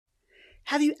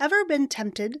Have you ever been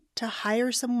tempted to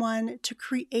hire someone to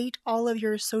create all of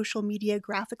your social media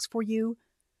graphics for you?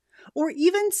 Or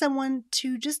even someone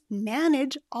to just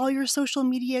manage all your social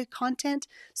media content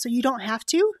so you don't have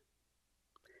to?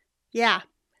 Yeah,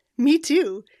 me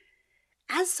too.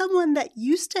 As someone that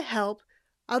used to help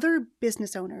other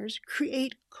business owners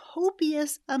create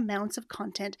copious amounts of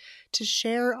content to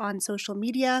share on social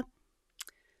media,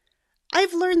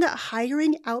 I've learned that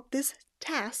hiring out this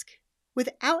task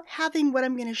without having what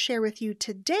I'm going to share with you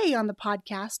today on the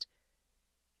podcast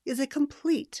is a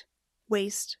complete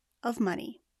waste of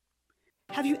money.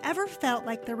 Have you ever felt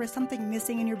like there was something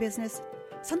missing in your business?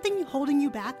 Something holding you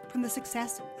back from the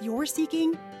success you're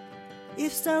seeking?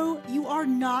 If so, you are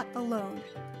not alone.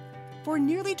 For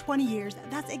nearly 20 years,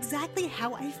 that's exactly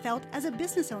how I felt as a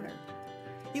business owner.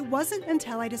 It wasn't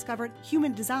until I discovered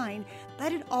human design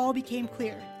that it all became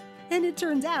clear. And it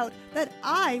turns out that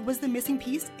I was the missing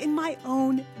piece in my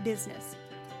own business.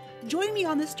 Join me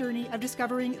on this journey of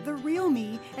discovering the real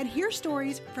me and hear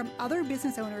stories from other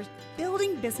business owners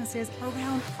building businesses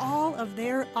around all of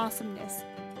their awesomeness.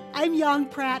 I'm Yang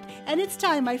Pratt, and it's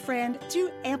time, my friend,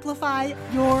 to amplify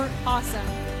your awesome.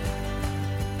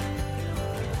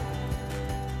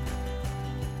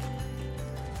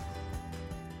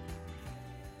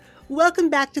 Welcome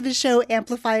back to the show,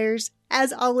 Amplifiers.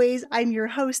 As always, I'm your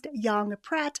host, Yang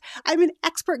Pratt. I'm an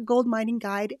expert gold mining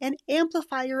guide and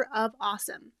amplifier of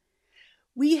awesome.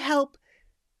 We help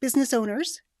business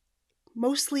owners,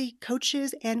 mostly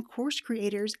coaches and course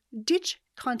creators, ditch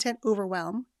content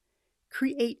overwhelm,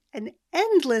 create an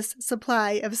endless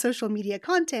supply of social media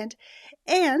content,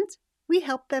 and we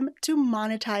help them to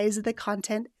monetize the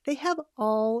content they have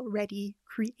already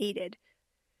created.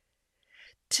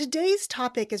 Today's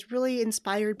topic is really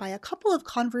inspired by a couple of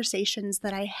conversations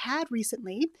that I had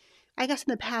recently, I guess in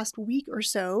the past week or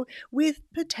so, with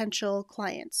potential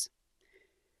clients.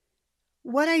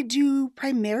 What I do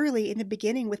primarily in the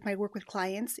beginning with my work with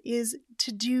clients is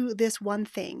to do this one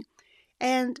thing.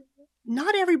 And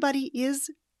not everybody is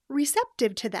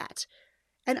receptive to that.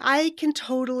 And I can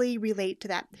totally relate to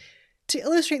that. To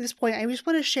illustrate this point, I just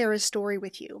want to share a story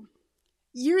with you.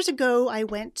 Years ago, I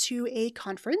went to a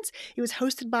conference. It was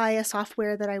hosted by a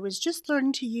software that I was just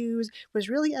learning to use, was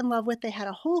really in love with. They had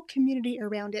a whole community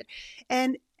around it.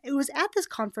 And it was at this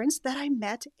conference that I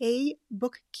met a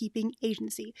bookkeeping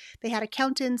agency. They had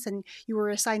accountants, and you were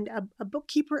assigned a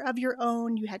bookkeeper of your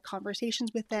own. You had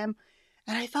conversations with them.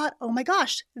 And I thought, oh my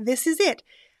gosh, this is it.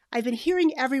 I've been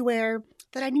hearing everywhere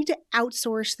that I need to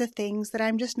outsource the things that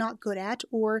I'm just not good at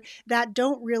or that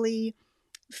don't really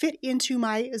fit into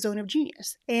my zone of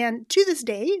genius. And to this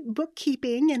day,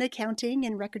 bookkeeping and accounting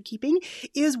and record keeping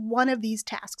is one of these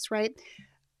tasks, right?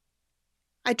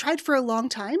 I tried for a long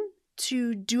time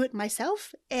to do it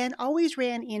myself and always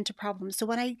ran into problems. So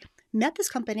when I met this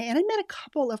company, and I met a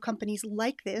couple of companies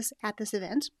like this at this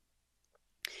event,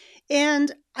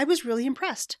 and I was really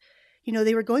impressed. You know,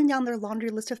 they were going down their laundry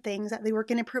list of things that they were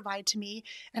going to provide to me,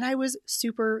 and I was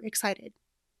super excited.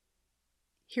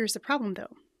 Here's the problem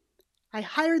though. I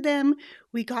hired them,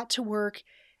 we got to work,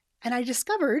 and I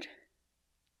discovered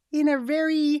in a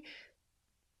very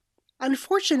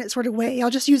unfortunate sort of way, I'll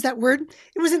just use that word,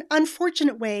 it was an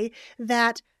unfortunate way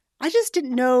that I just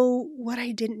didn't know what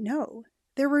I didn't know.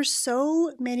 There were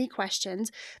so many questions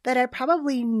that I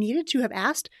probably needed to have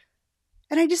asked,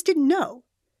 and I just didn't know.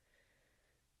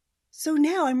 So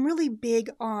now I'm really big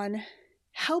on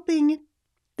helping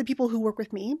the people who work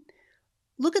with me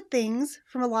look at things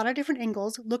from a lot of different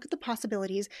angles, look at the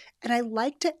possibilities, and I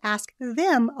like to ask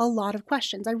them a lot of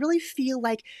questions. I really feel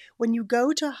like when you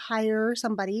go to hire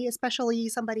somebody, especially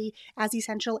somebody as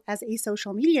essential as a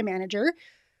social media manager,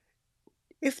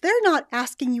 if they're not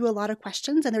asking you a lot of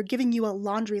questions and they're giving you a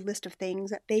laundry list of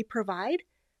things that they provide,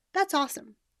 that's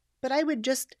awesome. But I would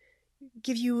just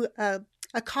give you a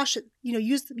caution,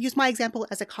 use my example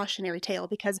as a cautionary tale,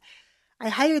 because I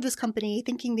hired this company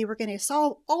thinking they were going to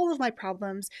solve all of my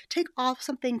problems, take off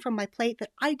something from my plate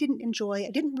that I didn't enjoy, I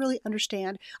didn't really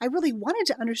understand, I really wanted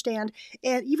to understand,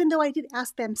 and even though I did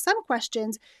ask them some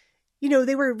questions,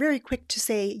 they were very quick to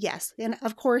say yes. And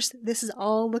of course, this is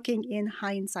all looking in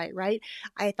hindsight, right?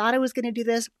 I thought I was going to do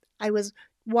this. I was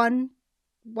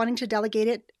wanting to delegate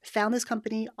it, found this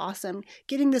company, awesome,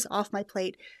 getting this off my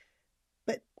plate.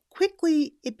 But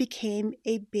quickly, it became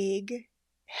a big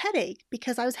headache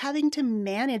because I was having to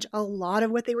manage a lot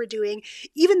of what they were doing,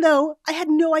 even though I had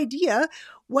no idea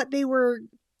what they were,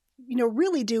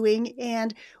 really doing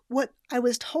and what I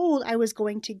was told I was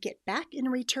going to get back in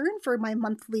return for my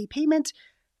monthly payment.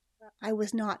 I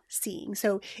was not seeing.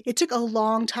 So it took a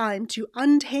long time to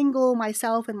untangle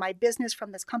myself and my business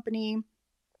from this company.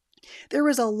 There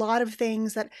was a lot of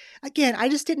things that, again, I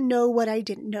just didn't know what I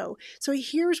didn't know. So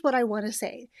here's what I want to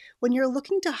say. When you're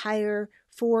looking to hire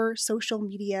for social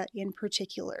media in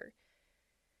particular,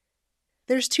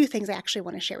 there's two things I actually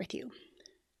want to share with you.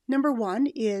 Number one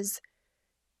is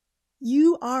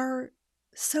you are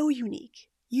so unique.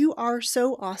 You are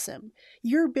so awesome.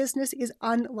 Your business is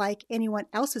unlike anyone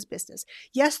else's business.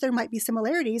 Yes, there might be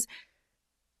similarities,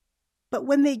 but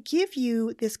when they give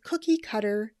you this cookie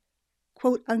cutter,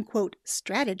 quote unquote,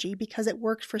 strategy because it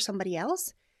worked for somebody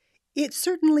else, it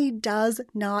certainly does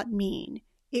not mean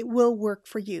it will work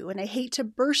for you. And I hate to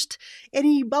burst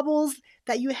any bubbles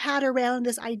that you had around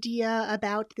this idea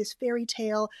about this fairy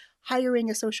tale hiring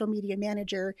a social media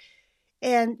manager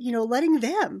and, letting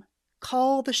them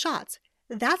call the shots.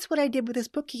 That's what I did with this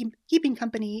bookkeeping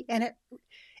company, and it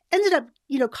ended up,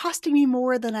 costing me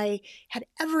more than I had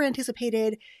ever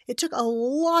anticipated. It took a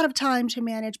lot of time to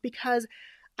manage because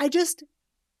I just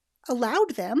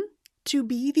allowed them to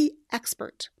be the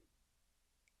expert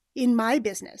in my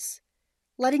business,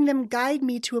 letting them guide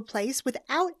me to a place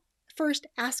without first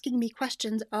asking me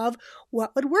questions of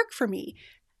what would work for me.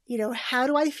 How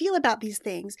do I feel about these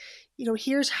things?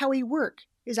 Here's how we work.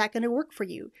 Is that going to work for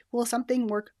you? Will something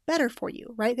work better for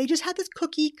you, right? They just had this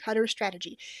cookie cutter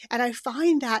strategy. And I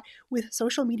find that with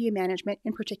social media management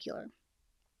in particular.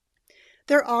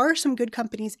 There are some good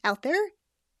companies out there,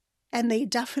 and they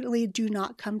definitely do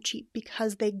not come cheap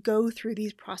because they go through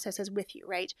these processes with you,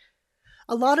 right?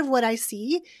 A lot of what I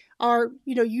see are,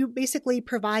 you basically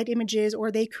provide images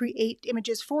or they create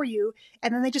images for you,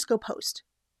 and then they just go post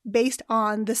based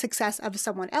on the success of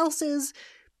someone else's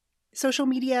social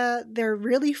media. They're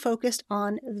really focused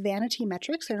on vanity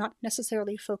metrics. They're not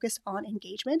necessarily focused on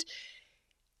engagement.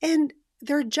 And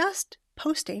they're just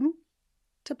posting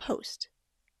to post.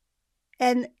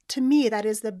 And to me, that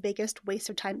is the biggest waste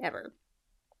of time ever.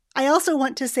 I also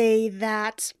want to say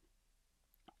that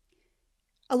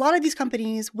a lot of these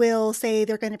companies will say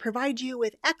they're going to provide you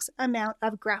with X amount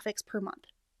of graphics per month.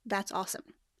 That's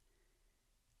awesome.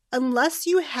 Unless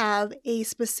you have a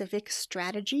specific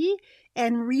strategy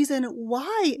and reason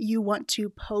why you want to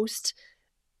post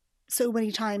so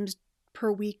many times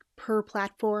per week per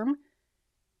platform,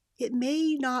 it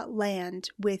may not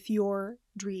land with your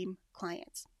dream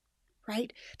clients,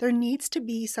 right? There needs to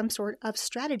be some sort of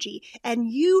strategy. And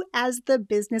you as the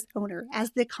business owner,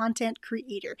 as the content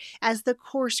creator, as the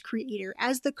course creator,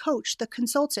 as the coach, the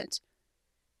consultant,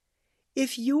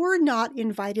 if you're not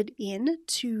invited in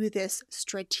to this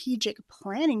strategic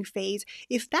planning phase,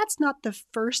 if that's not the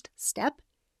first step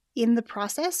in the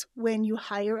process when you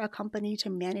hire a company to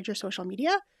manage your social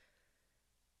media,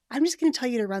 I'm just going to tell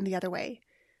you to run the other way.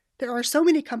 There are so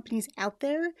many companies out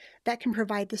there that can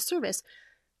provide the service.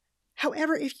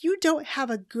 However, if you don't have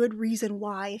a good reason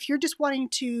why, if you're just wanting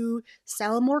to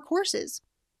sell more courses,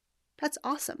 that's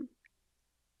awesome.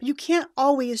 You can't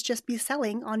always just be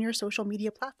selling on your social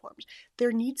media platforms.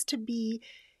 There needs to be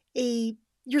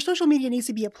your social media needs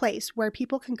to be a place where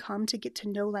people can come to get to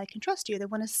know, like, and trust you. They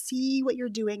want to see what you're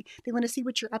doing. They want to see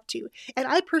what you're up to. And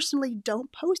I personally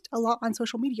don't post a lot on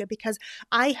social media because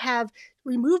I have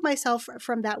removed myself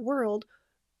from that world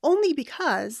only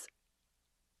because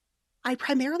I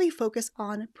primarily focus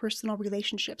on personal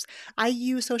relationships. I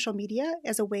use social media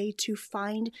as a way to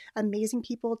find amazing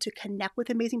people, to connect with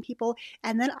amazing people,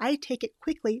 and then I take it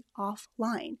quickly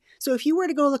offline. So if you were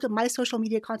to go look at my social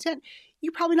media content,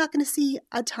 you're probably not going to see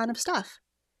a ton of stuff.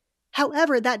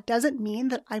 However, that doesn't mean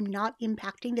that I'm not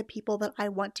impacting the people that I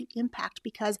want to impact,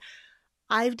 because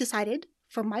I've decided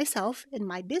for myself and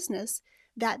my business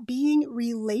that being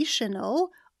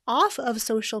relational off of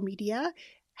social media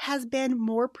has been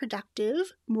more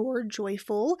productive, more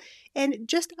joyful, and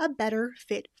just a better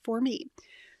fit for me.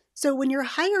 So when you're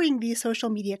hiring these social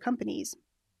media companies,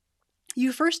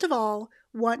 you first of all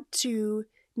want to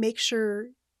make sure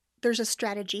there's a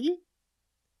strategy.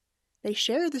 They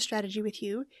share the strategy with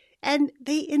you, and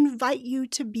they invite you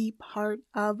to be part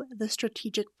of the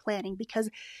strategic planning. Because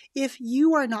if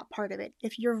you are not part of it,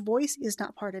 if your voice is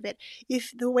not part of it,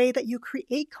 if the way that you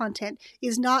create content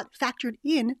is not factored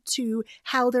in to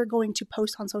how they're going to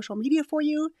post on social media for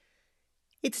you,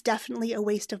 it's definitely a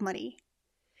waste of money.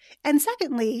 And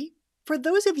secondly, for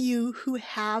those of you who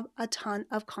have a ton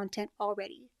of content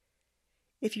already,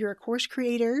 if you're a course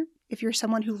creator, if you're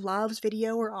someone who loves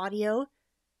video or audio,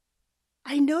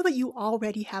 I know that you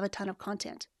already have a ton of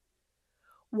content.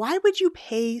 Why would you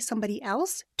pay somebody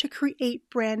else to create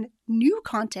brand new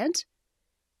content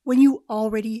when you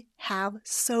already have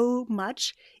so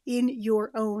much in your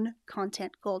own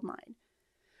content goldmine?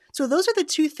 So those are the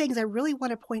two things I really want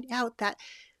to point out, that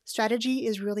strategy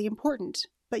is really important.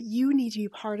 but you need to be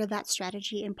part of that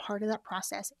strategy and part of that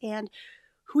process, and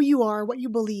who you are, what you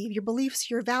believe, your beliefs,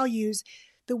 your values,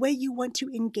 the way you want to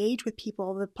engage with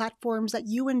people, the platforms that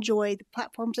you enjoy, the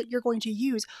platforms that you're going to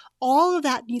use, all of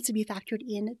that needs to be factored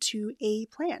into a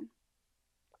plan.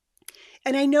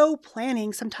 And I know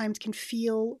planning sometimes can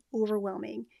feel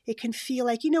overwhelming. It can feel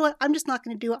like, you know what, I'm just not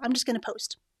going to do it. I'm just going to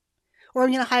post, or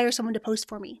I'm going to hire someone to post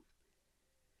for me.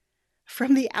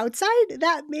 From the outside,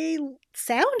 that may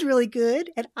sound really good.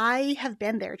 And I have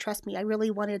been there. Trust me, I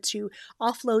really wanted to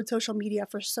offload social media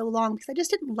for so long because I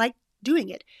just didn't like doing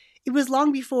it. It was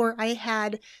long before I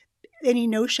had any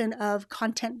notion of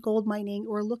content gold mining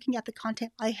or looking at the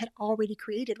content I had already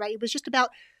created, right? It was just about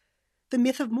the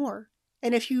myth of more.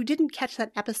 And if you didn't catch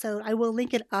that episode, I will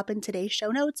link it up in today's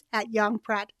show notes at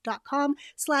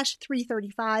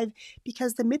yongpratt.com/335,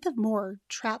 because the myth of more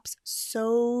traps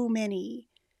so many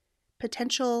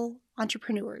potential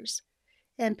entrepreneurs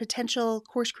and potential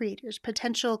course creators,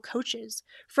 potential coaches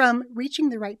from reaching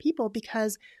the right people,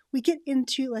 because we get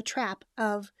into a trap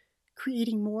of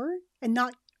creating more and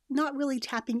not really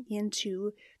tapping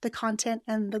into the content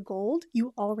and the gold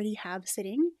you already have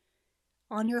sitting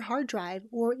on your hard drive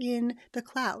or in the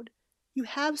cloud. You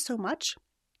have so much.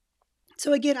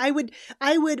 So again, I would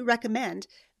recommend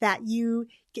that you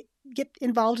get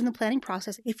involved in the planning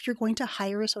process if you're going to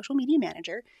hire a social media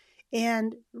manager,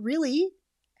 and really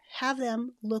have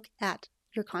them look at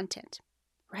your content,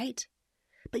 right?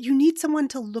 But you need someone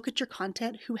to look at your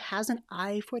content who has an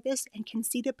eye for this and can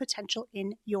see the potential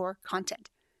in your content.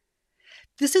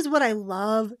 This is what I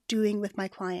love doing with my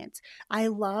clients. I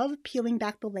love peeling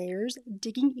back the layers,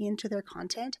 digging into their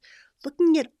content,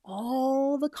 looking at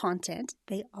all the content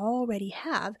they already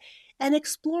have, and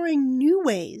exploring new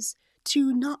ways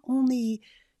to not only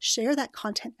share that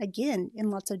content again in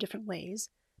lots of different ways,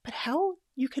 but how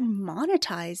you can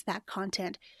monetize that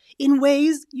content in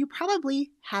ways you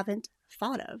probably haven't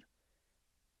thought of.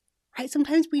 Right?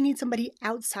 Sometimes we need somebody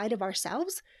outside of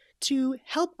ourselves to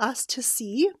help us to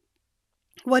see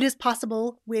what is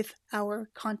possible with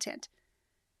our content.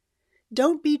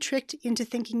 Don't be tricked into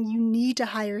thinking you need to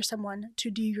hire someone to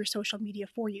do your social media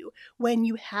for you. When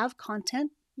you have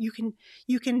content, you can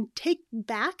take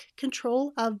back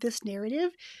control of this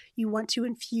narrative. You want to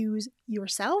infuse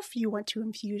yourself, you want to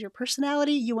infuse your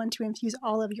personality, you want to infuse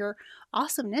all of your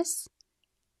awesomeness.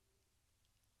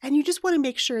 And you just want to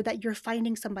make sure that you're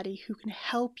finding somebody who can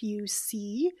help you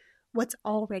see what's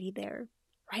already there,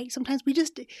 right? Sometimes we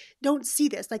just don't see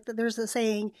this. Like there's a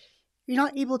saying, you're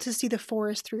not able to see the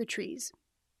forest through the trees,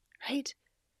 right?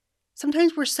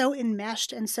 Sometimes we're so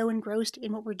enmeshed and so engrossed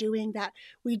in what we're doing that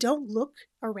we don't look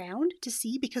around to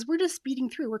see, because we're just speeding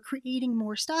through. We're creating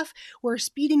more stuff. We're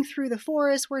speeding through the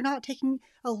forest. We're not taking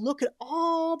a look at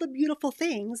all the beautiful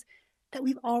things that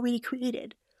we've already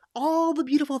created. All the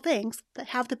beautiful things that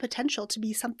have the potential to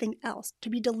be something else, to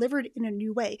be delivered in a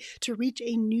new way, to reach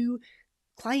a new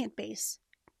client base.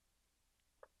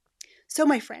 So,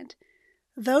 my friend,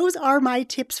 those are my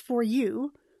tips for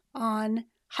you on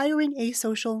hiring a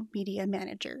social media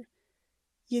manager.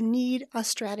 You need a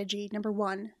strategy, number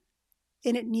one,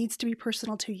 and it needs to be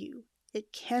personal to you.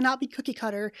 It cannot be cookie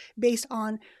cutter based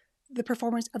on the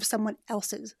performance of someone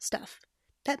else's stuff.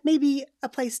 That may be a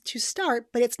place to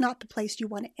start, but it's not the place you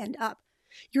want to end up.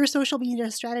 Your social media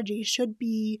strategy should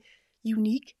be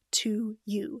unique to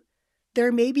you.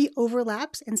 There may be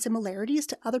overlaps and similarities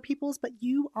to other people's, but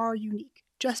you are unique.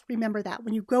 Just remember that.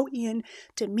 When you go in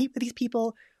to meet with these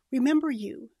people, remember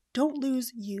you. Don't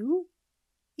lose you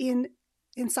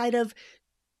inside of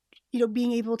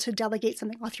being able to delegate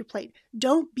something off your plate.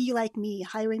 Don't be like me,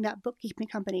 hiring that bookkeeping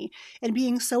company and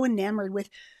being so enamored with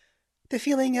the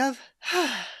feeling of,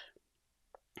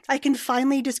 I can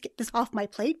finally just get this off my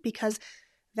plate, because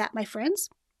that, my friends,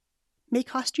 may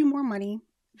cost you more money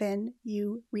than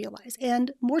you realize,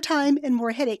 and more time and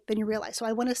more headache than you realize. So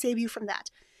I want to save you from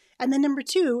that. And then number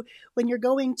two, when you're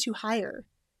going to hire,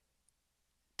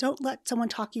 don't let someone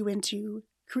talk you into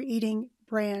creating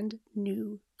brand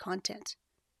new content.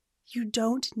 You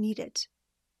don't need it.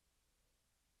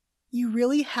 You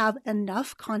really have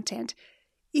enough content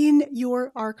in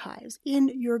your archives, in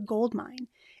your gold mine.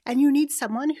 And you need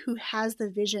someone who has the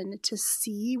vision to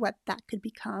see what that could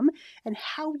become and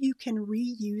how you can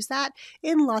reuse that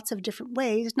in lots of different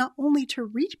ways, not only to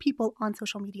reach people on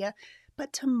social media,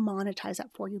 but to monetize that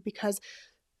for you. Because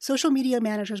social media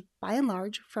managers, by and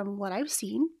large, from what I've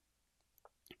seen,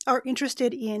 are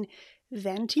interested in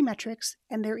vanity metrics,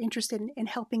 and they're interested in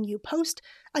helping you post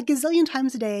a gazillion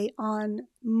times a day on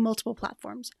multiple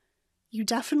platforms. You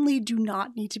definitely do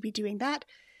not need to be doing that.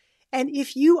 And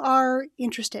if you are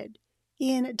interested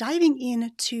in diving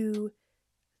into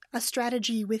a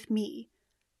strategy with me,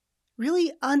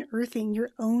 really unearthing your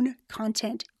own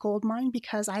content goldmine,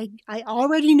 because I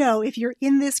already know if you're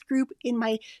in this group, in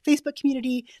my Facebook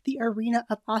community, the Arena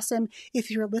of Awesome, if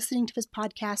you're listening to this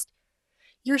podcast,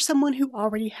 you're someone who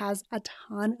already has a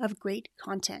ton of great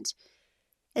content.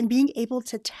 And being able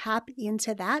to tap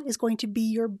into that is going to be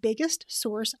your biggest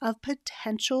source of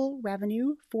potential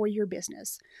revenue for your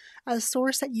business. A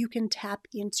source that you can tap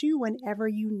into whenever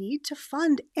you need to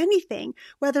fund anything,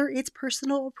 whether it's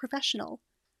personal or professional.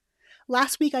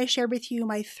 Last week, I shared with you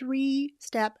my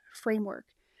 3-step framework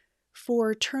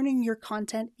for turning your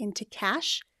content into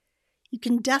cash. You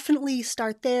can definitely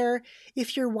start there.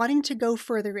 If you're wanting to go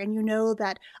further and you know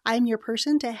that I'm your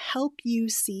person to help you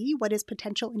see what is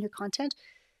potential in your content,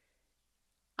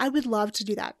 I would love to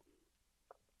do that.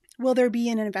 Will there be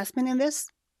an investment in this?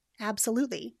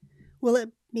 Absolutely. Will it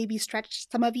maybe stretch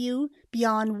some of you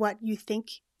beyond what you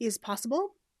think is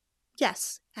possible?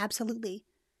 Yes, absolutely.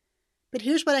 But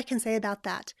here's what I can say about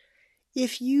that.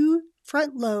 If you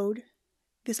front load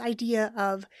this idea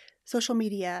of social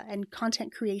media and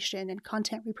content creation and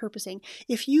content repurposing,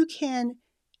 if you can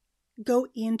go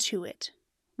into it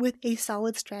with a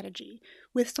solid strategy,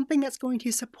 with something that's going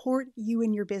to support you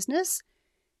in your business,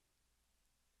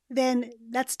 then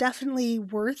that's definitely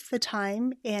worth the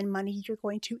time and money you're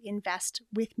going to invest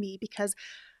with me, because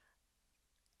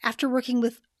after working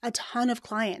with a ton of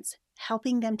clients,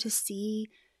 helping them to see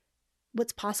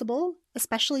what's possible,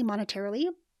 especially monetarily,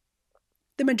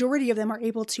 the majority of them are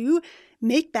able to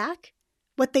make back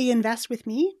what they invest with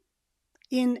me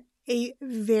in a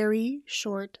very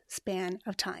short span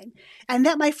of time. And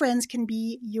that, my friends, can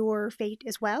be your fate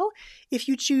as well if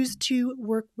you choose to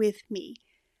work with me.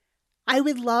 I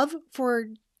would love for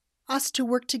us to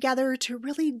work together to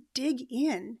really dig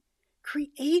in,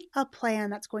 create a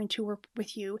plan that's going to work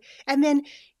with you. And then,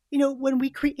 when we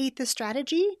create the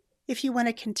strategy, if you want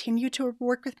to continue to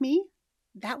work with me,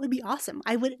 that would be awesome.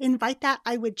 I would invite that.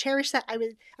 I would cherish that. I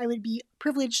would be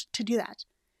privileged to do that.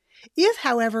 If,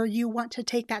 however, you want to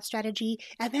take that strategy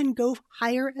and then go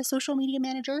hire a social media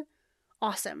manager,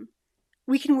 awesome.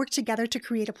 We can work together to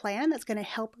create a plan that's going to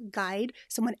help guide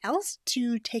someone else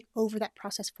to take over that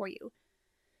process for you.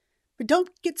 But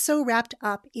don't get so wrapped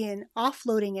up in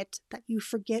offloading it that you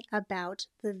forget about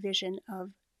the vision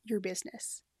of your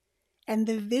business. And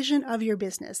the vision of your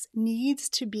business needs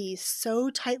to be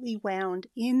so tightly wound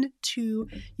into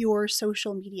your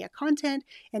social media content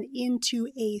and into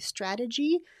a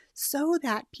strategy so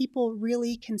that people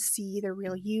really can see the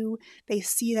real you. They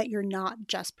see that you're not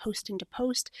just posting to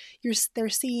post. They're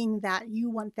seeing that you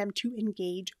want them to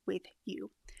engage with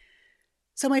you.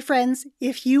 So my friends,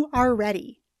 if you are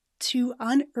ready to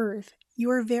unearth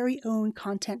your very own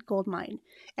content goldmine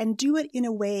and do it in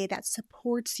a way that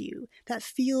supports you, that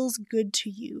feels good to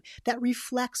you, that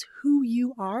reflects who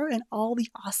you are and all the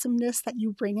awesomeness that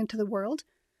you bring into the world,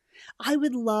 I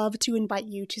would love to invite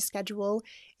you to schedule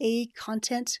a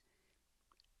content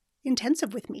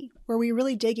intensive with me where we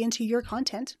really dig into your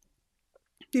content.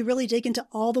 We really dig into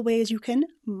all the ways you can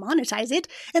monetize it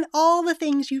and all the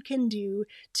things you can do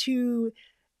to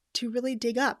really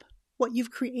dig up what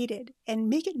you've created and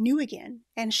make it new again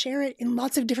and share it in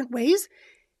lots of different ways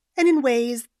and in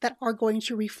ways that are going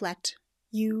to reflect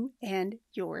you and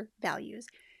your values.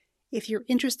 If you're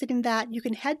interested in that, you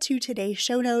can head to today's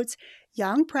show notes,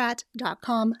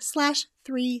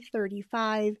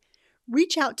 yongpratt.com/335.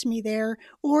 Reach out to me there,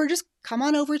 or just come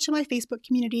on over to my Facebook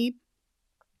community,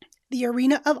 the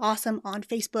Arena of Awesome on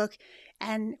Facebook,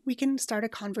 and we can start a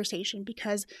conversation,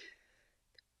 because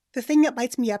the thing that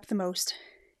lights me up the most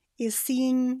is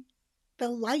seeing the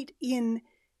light in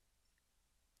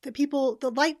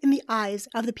the eyes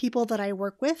of the people that I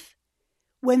work with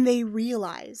when they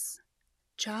realize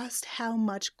just how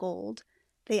much gold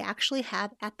they actually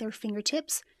have at their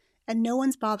fingertips and no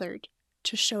one's bothered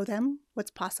to show them what's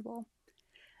possible.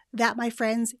 That, my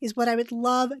friends, is what I would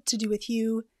love to do with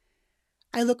you.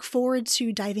 I look forward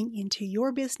to diving into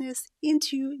your business,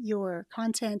 into your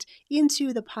content,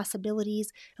 into the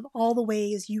possibilities of all the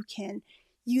ways you can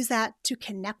use that to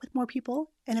connect with more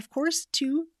people, and of course,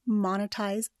 to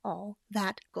monetize all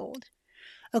that gold.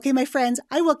 Okay, my friends,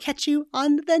 I will catch you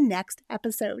on the next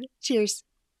episode. Cheers.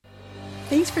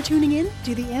 Thanks for tuning in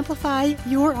to the Amplify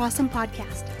Your Awesome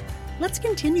podcast. Let's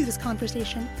continue this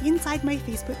conversation inside my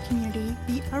Facebook community,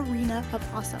 the Arena of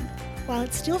Awesome, while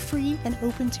it's still free and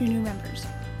open to new members.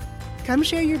 Come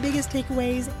share your biggest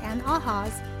takeaways and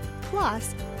ahas.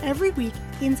 Plus, every week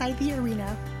inside the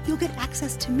Arena, you'll get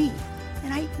access to me,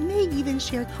 and I may even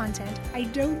share content I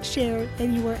don't share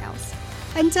anywhere else.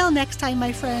 Until next time,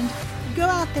 my friend, go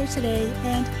out there today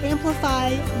and amplify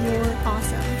your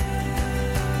awesome.